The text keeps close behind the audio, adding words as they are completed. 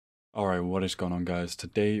Alright, what is going on, guys?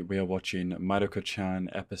 Today we are watching Mieruko-chan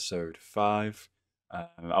episode 5. I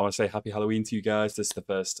want to say happy Halloween to you guys. This is the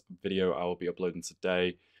first video I will be uploading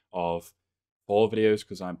today of 4 videos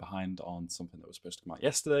because I'm behind on something that was supposed to come out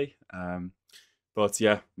yesterday. But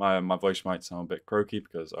yeah, my voice might sound a bit croaky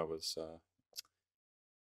because I was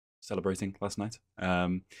celebrating last night.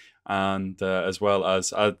 And as well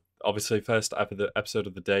as obviously first episode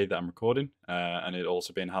of the day that I'm recording, and it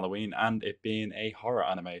also being Halloween and it being a horror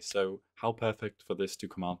anime. So how perfect for this to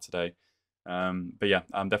come out today. But yeah,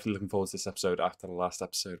 I'm definitely looking forward to this episode after the last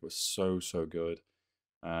episode was so good.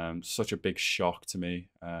 Such a big shock to me.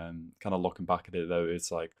 Kind of looking back at it though,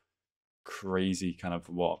 it's like crazy kind of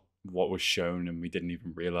what was shown and we didn't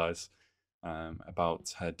even realize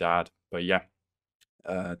about her dad. But yeah,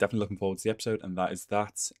 definitely looking forward to the episode, and that is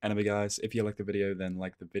that. Anyway, guys, if you like the video, then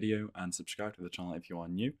like the video and subscribe to the channel if you are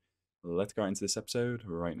new. Let's go into this episode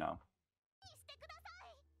right now.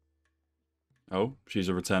 Oh, she's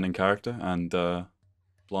a returning character, and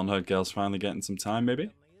blonde-haired girl's finally getting some time, maybe?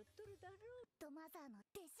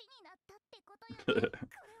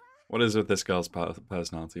 What is with this girl's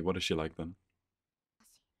personality? What is she like, then?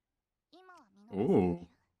 Ooh.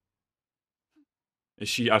 Is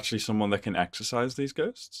she actually someone that can exorcise these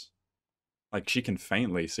ghosts? Like, she can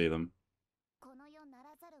faintly see them.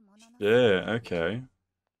 Yeah, okay.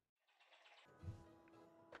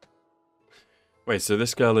 Wait, so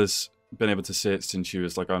this girl has been able to see it since she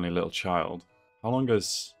was, like, only a little child. How long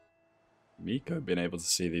has Miko been able to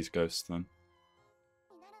see these ghosts, then?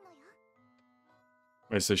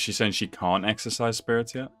 Wait, so she's saying she can't exorcise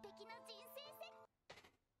spirits yet?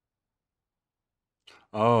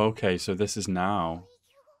 Oh, okay, so this is now.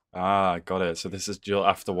 Ah, got it. So this is Jill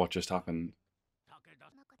after what just happened.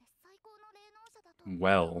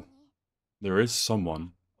 Well, there is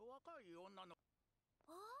someone.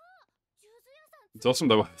 It's awesome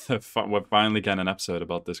that we're finally getting an episode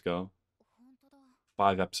about this girl.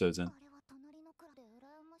 5 episodes in.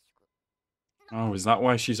 Oh, is that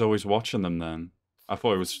why she's always watching them then? I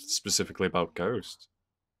thought it was specifically about ghosts.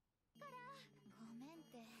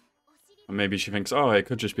 Or maybe she thinks, oh, it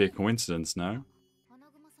could just be a coincidence now.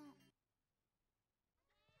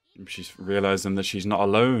 She's realizing that she's not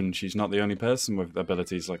alone. She's not the only person with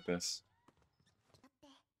abilities like this.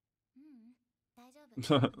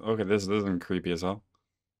 Okay, this isn't creepy as hell.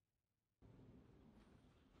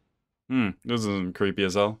 This isn't creepy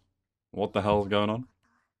as hell. What the hell's going on?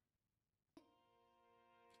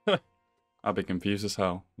 I'd be confused as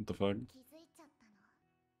hell. What the fuck?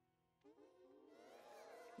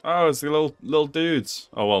 Oh, it's the little dudes.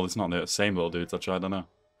 Oh well, it's not the same little dudes. Actually, I don't know.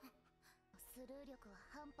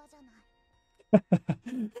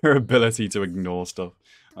 Her ability to ignore stuff.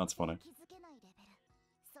 That's funny.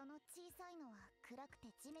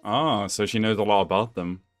 Ah, so she knows a lot about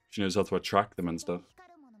them. She knows how to attract them and stuff.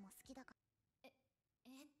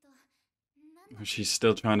 She's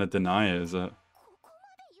still trying to deny it, is it?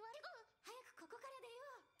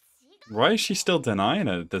 Why is she still denying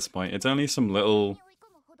it at this point? It's only some little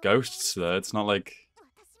ghosts there. It's not like,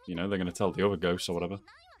 you know, they're gonna tell the other ghosts or whatever.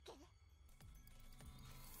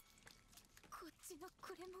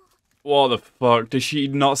 What the fuck? Does she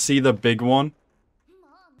not see the big one?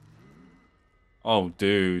 Oh,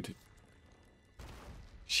 dude.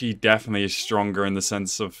 She definitely is stronger in the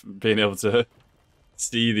sense of being able to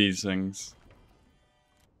see these things.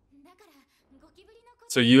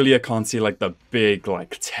 So Yulia can't see, like, the big,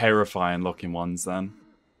 like, terrifying looking ones then.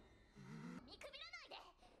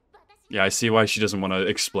 Yeah, I see why she doesn't want to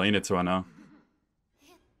explain it to her now.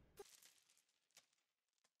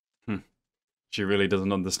 She really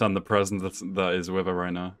doesn't understand the presence that is with her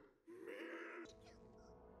right now.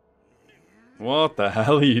 What the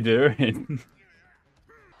hell are you doing?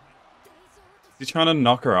 Is he trying to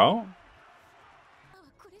knock her out?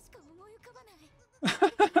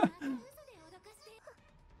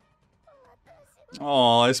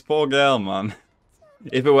 Oh, this poor girl, man.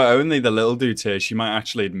 If it were only the little dudes here, she might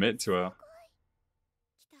actually admit to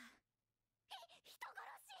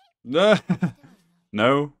her.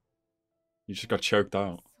 No. You just got choked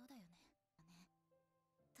out.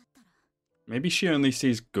 Maybe she only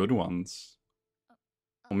sees good ones.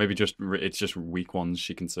 Or maybe just it's just weak ones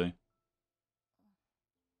she can see.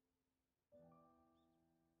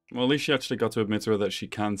 Well, at least she actually got to admit to her that she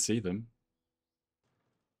can see them.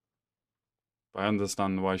 But I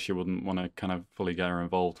understand why she wouldn't want to kind of fully get her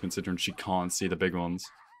involved, considering she can't see the big ones.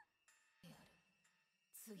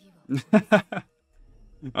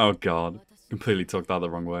 Oh god. Completely took that the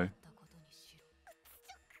wrong way.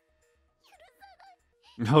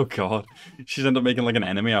 Oh god. She's ended up making like an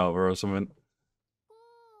enemy out of her or something.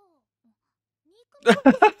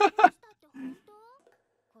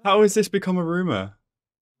 How has this become a rumor?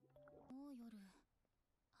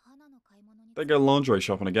 They go lingerie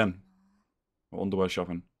shopping again. Or underwear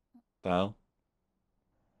shopping. The hell?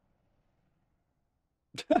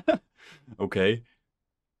 Okay.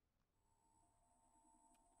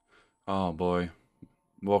 Oh boy.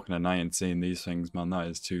 Walking at night and seeing these things, man, that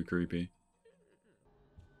is too creepy.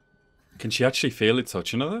 Can she actually feel it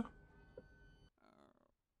touching her though?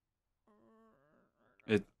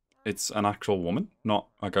 It's an actual woman, not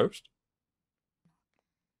a ghost.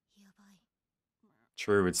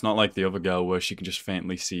 True, it's not like the other girl where she can just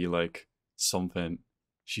faintly see like something.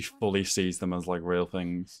 She fully sees them as like real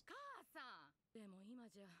things.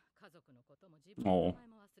 Oh,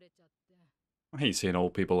 I hate seeing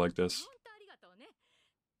old people like this.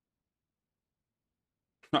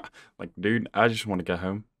 Like, dude, I just want to get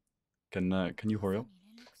home. Can you hurry up?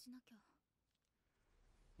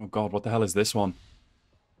 Oh god, what the hell is this one?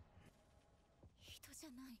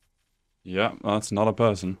 Yeah, that's not a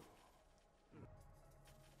person.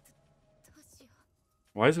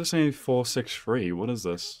 Why is it saying 463? What is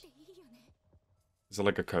this? Is it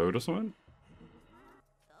like a code or something?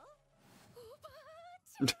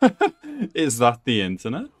 Is that the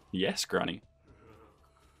internet? Yes, Granny.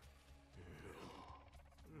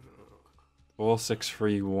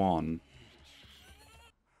 4631.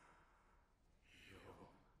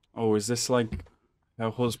 Oh, is this like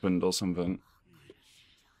her husband or something?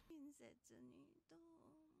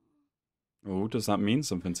 Oh, does that mean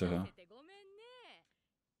something to her?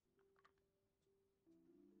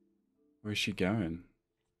 Where's she going?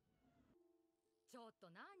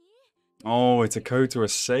 Oh, it's a code to a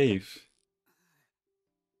safe.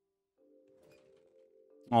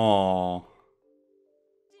 Oh.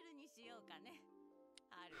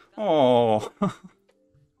 Oh.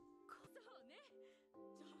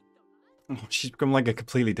 Oh, she's become like a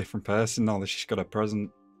completely different person now that she's got a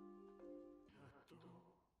present.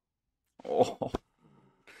 Oh.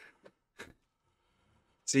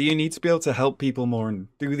 So you need to be able to help people more and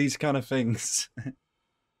do these kind of things.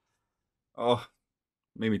 Oh,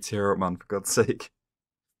 made me tear up, man, for God's sake.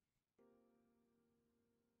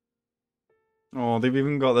 Oh, they've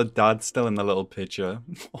even got the dad still in the little picture.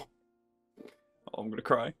 Oh, I'm gonna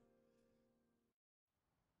cry.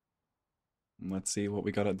 Let's see what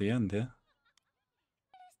we got at the end here.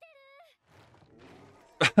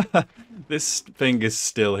 This thing is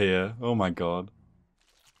still here. Oh my god.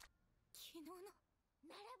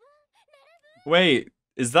 Wait,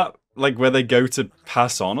 is that like where they go to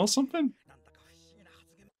pass on or something?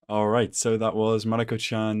 Alright, so that was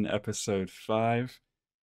Mieruko-chan episode 5.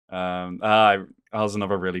 That was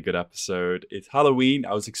another really good episode. It's Halloween.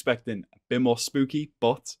 I was expecting a bit more spooky,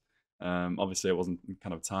 but obviously it wasn't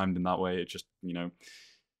kind of timed in that way. It just, you know,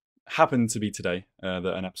 happened to be today that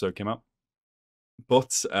an episode came out.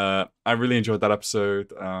 But I really enjoyed that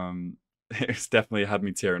episode. It's definitely had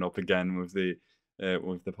me tearing up again with the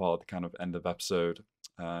part at the kind of end of episode.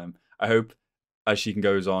 I hope as she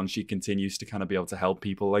goes on, she continues to kind of be able to help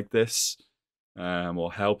people like this,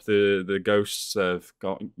 or help the ghosts have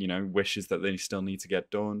got, you know, wishes that they still need to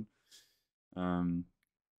get done. Who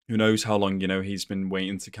knows how long, you know, he's been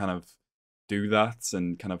waiting to kind of do that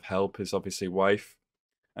and kind of help his obviously wife.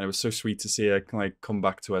 And it was so sweet to see her like come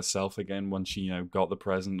back to herself again once she, you know, got the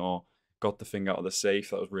present or got the thing out of the safe.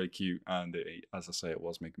 That was really cute, and as I say, it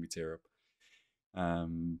was making me tear up.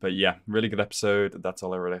 But yeah, really good episode. That's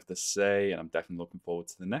all I really have to say, and I'm definitely looking forward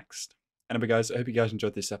to the next. Anyway, guys, I hope you guys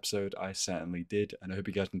enjoyed this episode. I certainly did, and I hope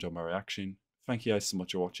you guys enjoyed my reaction. Thank you guys so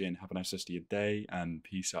much for watching. Have a nice rest of your day, and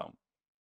peace out.